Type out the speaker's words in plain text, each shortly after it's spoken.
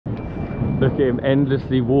Look at him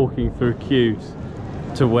endlessly walking through queues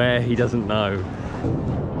to where he doesn't know.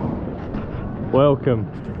 Welcome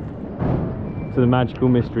to the Magical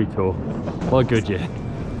Mystery Tour by Goodyear.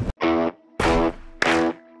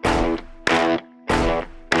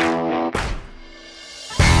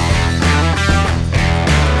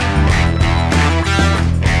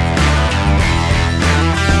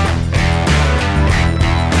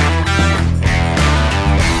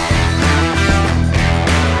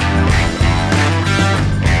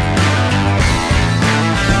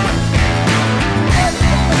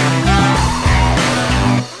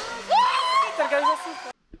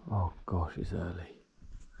 It's early.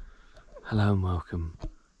 Hello and welcome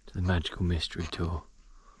to the Magical Mystery Tour.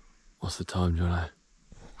 What's the time, Jono?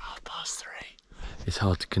 3:30. It's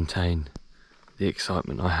hard to contain the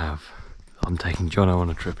excitement I have. I'm taking Jono on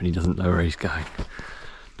a trip and he doesn't know where he's going.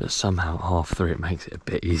 But somehow at 3:30 it makes it a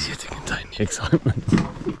bit easier to contain the excitement.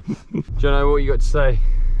 Jono, what you got to say?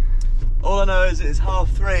 All I know is it's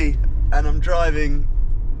 3:30 and I'm driving,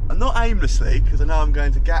 not aimlessly because I know I'm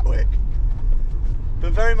going to Gatwick.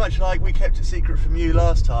 But very much like we kept it secret from you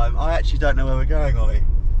last time, I actually don't know where we're going, Ollie.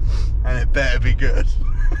 And it better be good.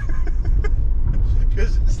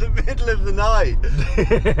 Because it's the middle of the night.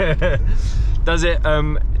 Does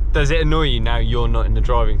it annoy you now you're not in the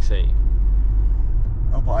driving seat?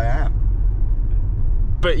 Oh, but I am.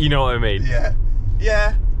 But you know what I mean? Yeah.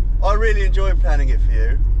 Yeah, I really enjoyed planning it for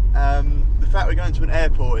you. The fact we're going to an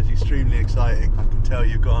airport is extremely exciting. I can tell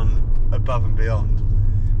you've gone above and beyond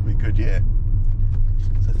with Goodyear.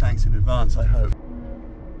 So thanks in advance, I hope.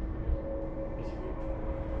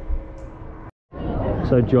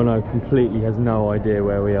 So Jono completely has no idea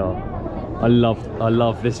where we are. I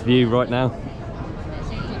love this view right now.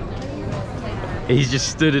 He's just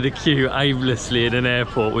stood in a queue aimlessly in an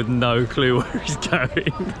airport with no clue where he's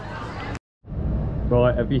going.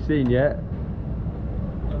 Right, have you seen yet?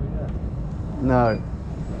 No.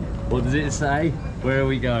 What does it say? Where are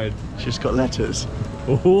we going? It's just got letters.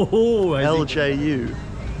 Oh, LJU.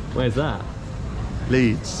 Where's that?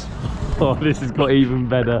 Leeds. Oh, this has got even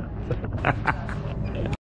better.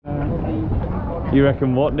 You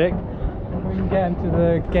reckon what, Nick? We can get him to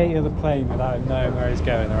the gate of the plane without him knowing where he's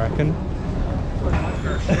going, I reckon.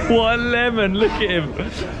 What a lemon, look at him.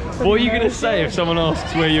 What are you going to say if someone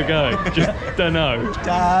asks where you're going? Just don't know.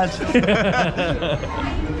 Dad.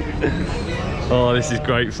 Oh, this is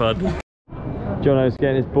great fun. Jono's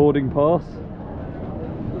getting his boarding pass.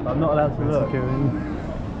 I'm not allowed to look.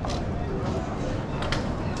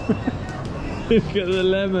 Look at the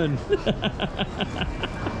lemon.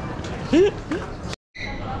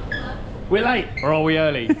 We're late, or are we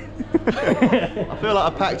early? I feel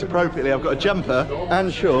like I packed appropriately. I've got a jumper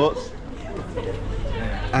and shorts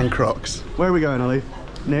and Crocs. Where are we going, Ollie?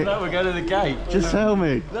 Nick? No, we're going to the gate. Just tell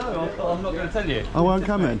me. No, I'm not going to tell you. I won't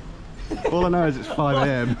come in. All I know is it's 5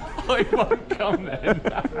 AM. I won't come then.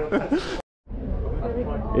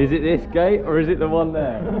 Is it this gate or is it the one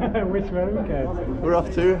there? Which way are we going? We're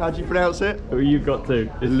off to, how do you pronounce it? Oh, you've got to.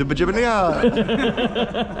 We're off to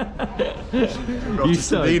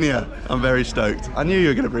Slovenia. I'm very stoked. I knew you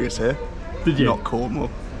were going to bring us here. Did you? Not Cornwall.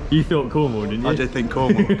 You thought Cornwall, didn't you? I did think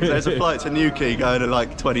Cornwall. Because there's a flight to Newquay going in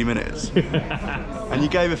like 20 minutes. And you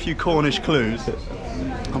gave a few Cornish clues.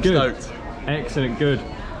 I'm good. Stoked. Excellent, good.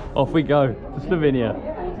 Off we go to Slovenia.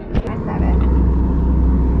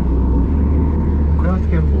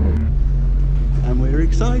 And we're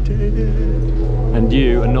excited. And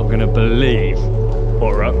you are not going to believe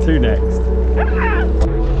what we're up to next.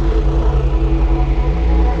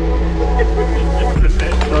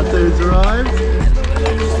 Our dude's arrived.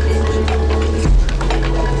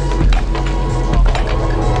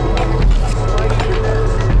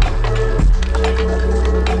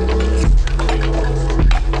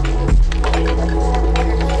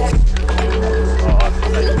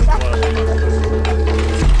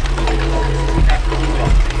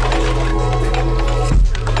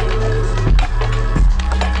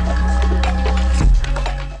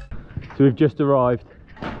 So we've just arrived.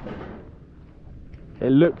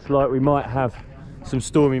 It looks like we might have some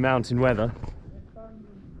stormy mountain weather.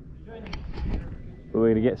 But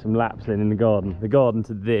we're going to get some laps in the garden. The garden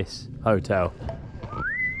to this hotel.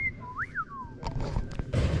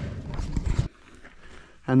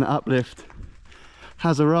 And the uplift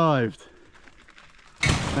has arrived.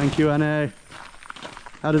 Thank you, Anne.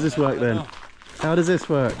 How does this work then? How does this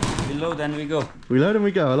work? We load and we go. We load and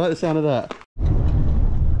we go. I like the sound of that.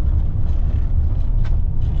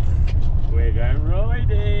 We're going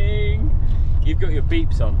riding. You've got your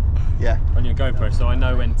beeps on. Yeah. On your GoPro, so I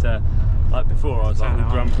know when to. Like before, I was like all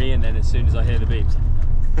grumpy, and then as soon as I hear the beeps,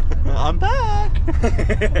 I'm back.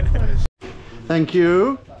 Thank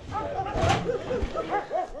you.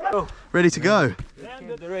 Ready to go? Yeah,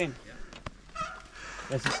 the rain.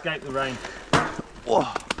 Let's escape the rain. Whoa,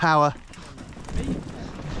 power.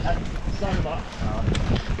 Sun up.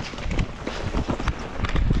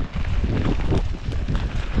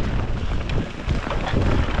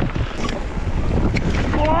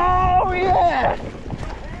 Oh yeah!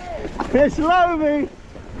 It's loamy.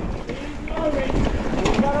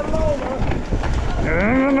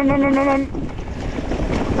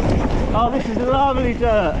 Oh, this is lovely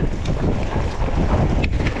dirt.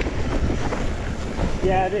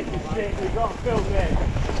 Yeah, this is sick. We've got to film this.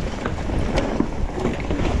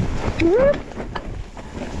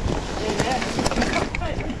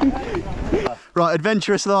 Right,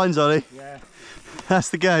 adventurous lines, Ollie. Yeah. That's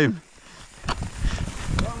the game.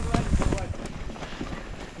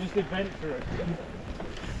 Just adventurous.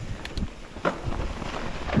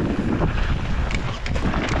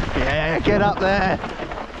 Yeah, get up there.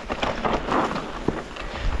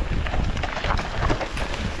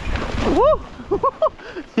 Woo!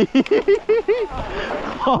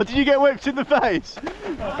 Oh, did you get whipped in the face?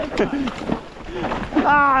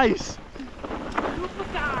 Nice!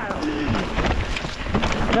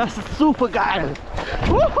 That's super geil!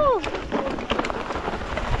 Woohoo!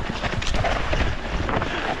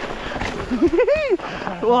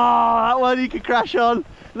 Wow, that one you could crash on.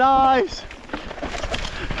 Nice!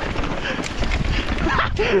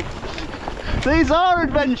 These are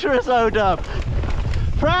adventurous, Odub.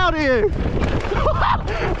 Proud of you.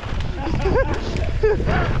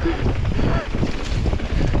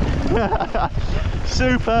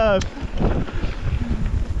 Superb.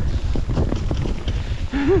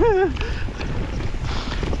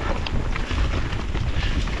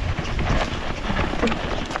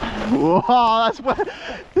 Wow, that's where.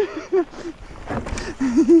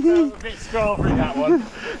 A bit strawberry, that one.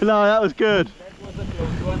 No, that was good.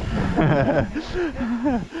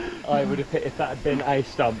 I would have hit, if that had been a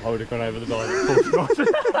stump, I would have gone over the line at full throttle.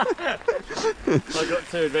 I got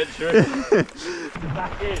too adventurous.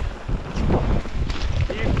 Back in.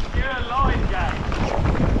 You're a line game.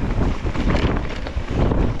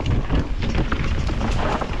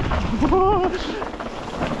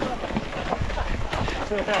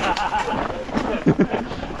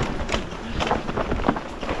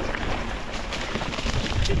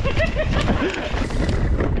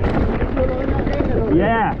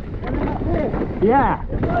 Yeah. Yeah.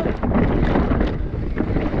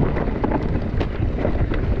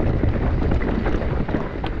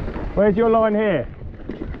 Where's your line here?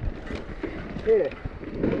 Here.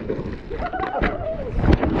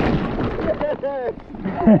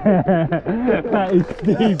 That is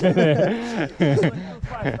steep, isn't it?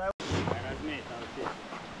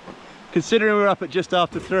 Considering we're up at just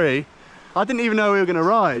after 3, I didn't even know we were going to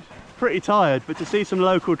ride. Pretty tired, but to see some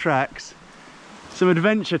local tracks, some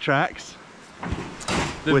adventure tracks,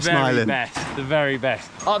 we're smiling. The very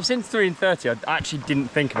best. Up since 3:30, I actually didn't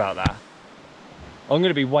think about that. I'm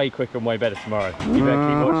going to be way quicker and way better tomorrow. You better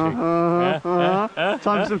keep watching.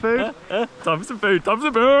 Time for some food? Time for some food, time for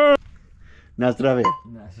some food! Na zdrowie.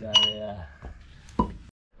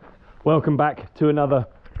 Welcome back to another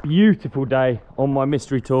beautiful day on my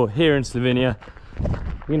mystery tour here in Slovenia.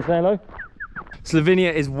 You gonna say hello?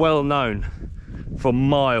 Slovenia is well known for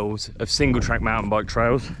miles of single track mountain bike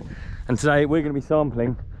trails, and today we're going to be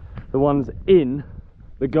sampling the ones in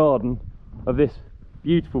the garden of this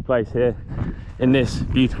beautiful place here in this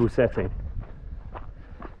beautiful setting.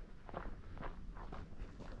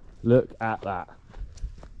 Look at that.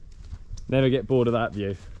 Never get bored of that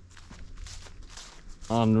view.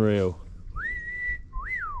 Unreal.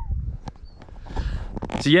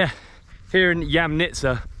 So yeah, here in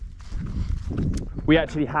Jamnica we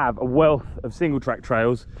actually have a wealth of single track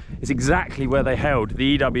trails. It's exactly where they held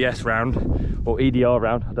the EWS round, or EDR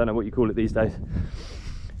round, I don't know what you call it these days.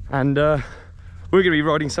 And we're going to be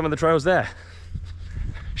riding some of the trails there.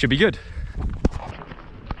 Should be good.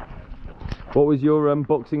 What was your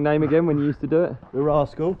boxing name again when you used to do it? The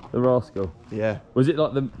Rascal. The Rascal. Yeah. Was it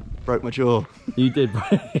like the... Broke my jaw. You did.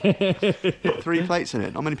 Got 3 plates in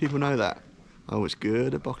it. Not many people know that. I was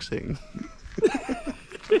good at boxing.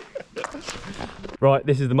 Right,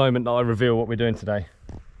 this is the moment that I reveal what we're doing today.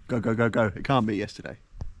 Go, go, go, go. It can't be yesterday.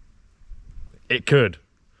 It could,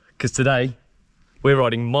 because today we're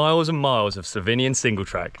riding miles and miles of Slovenian single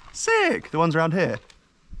track. Sick! The ones around here.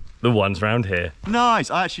 The ones round here.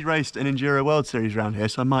 Nice! I actually raced an Enduro World Series around here,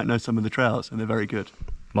 so I might know some of the trails, and they're very good.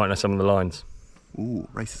 Might know some of the lines. Ooh,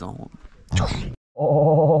 race is on.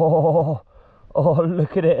 Oh,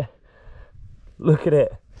 look at it. Look at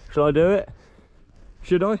it. Shall I do it?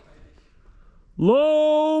 Should I?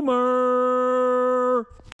 Lomer!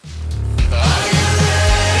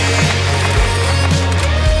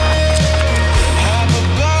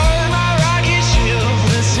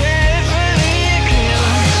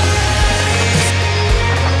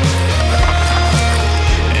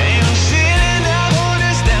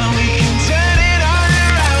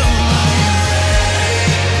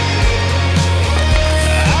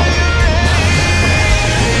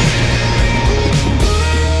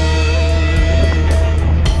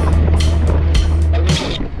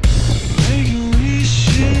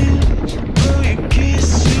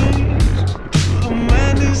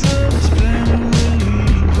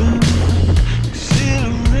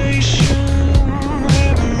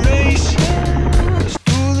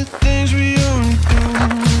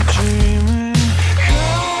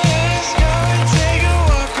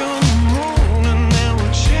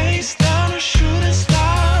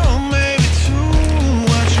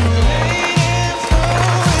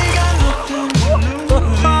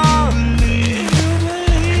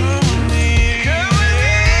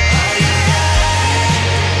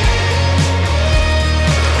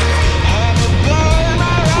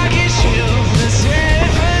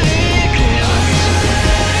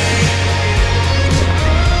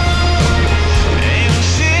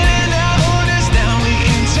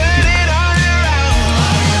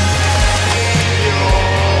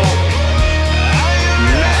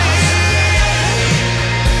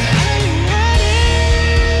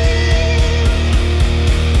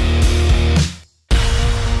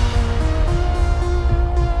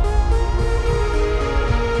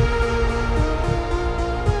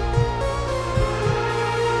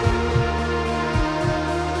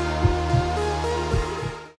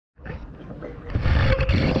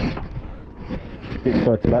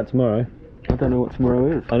 excited about tomorrow. I don't know what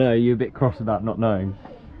tomorrow is. I know, you're a bit cross about not knowing.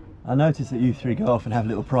 I noticed that you three go off and have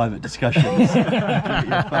little private discussions with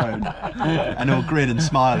your phone, and all grin and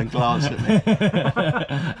smile and glance at me.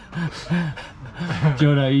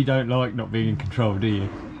 Jono, you don't like not being in control, do you?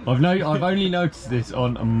 I've only noticed this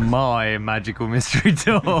on my magical mystery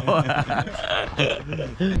tour.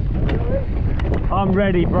 I'm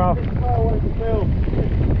ready, bro.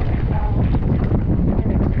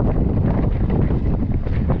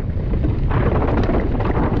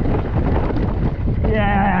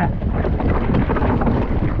 Yeah.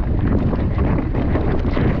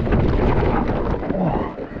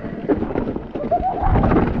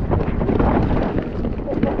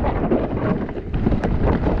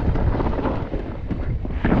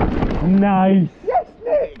 Nice. Yes,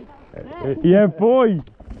 Nick! Yeah, boy.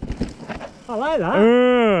 I like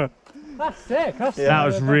that. That's sick. That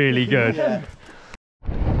was really good. Yeah.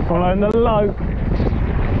 Following the low.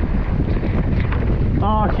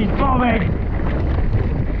 Oh, she's bombing.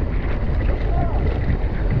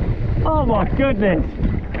 Oh my goodness.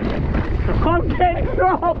 I'm getting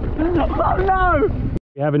dropped. Oh no.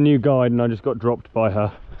 We have a new guide and I just got dropped by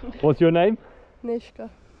her. What's your name? Nishka.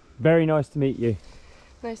 Very nice to meet you.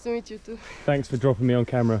 Nice to meet you too. Thanks for dropping me on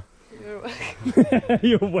camera. You're welcome.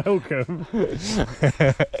 You're welcome.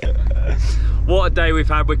 What a day we've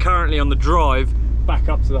had. We're currently on the drive back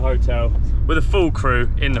up to the hotel with a full crew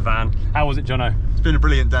in the van. How was it, Jono? It's been a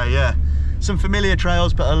brilliant day, yeah. Some familiar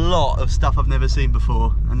trails, but a lot of stuff I've never seen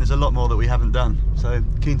before, and there's a lot more that we haven't done. So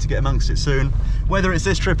keen to get amongst it soon. Whether it's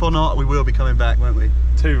this trip or not, we will be coming back, won't we?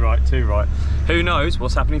 Too right, too right. Who knows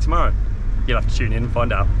what's happening tomorrow? You'll have to tune in and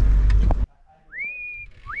find out.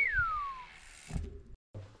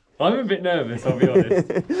 I'm a bit nervous, I'll be honest.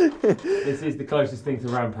 This is the closest thing to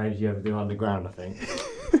Rampage you ever do underground, I think.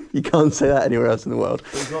 You can't say that anywhere else in the world.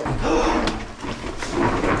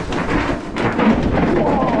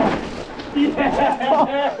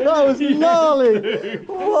 Yeah! That was gnarly!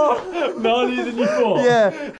 Gnarlier than you thought? Yeah,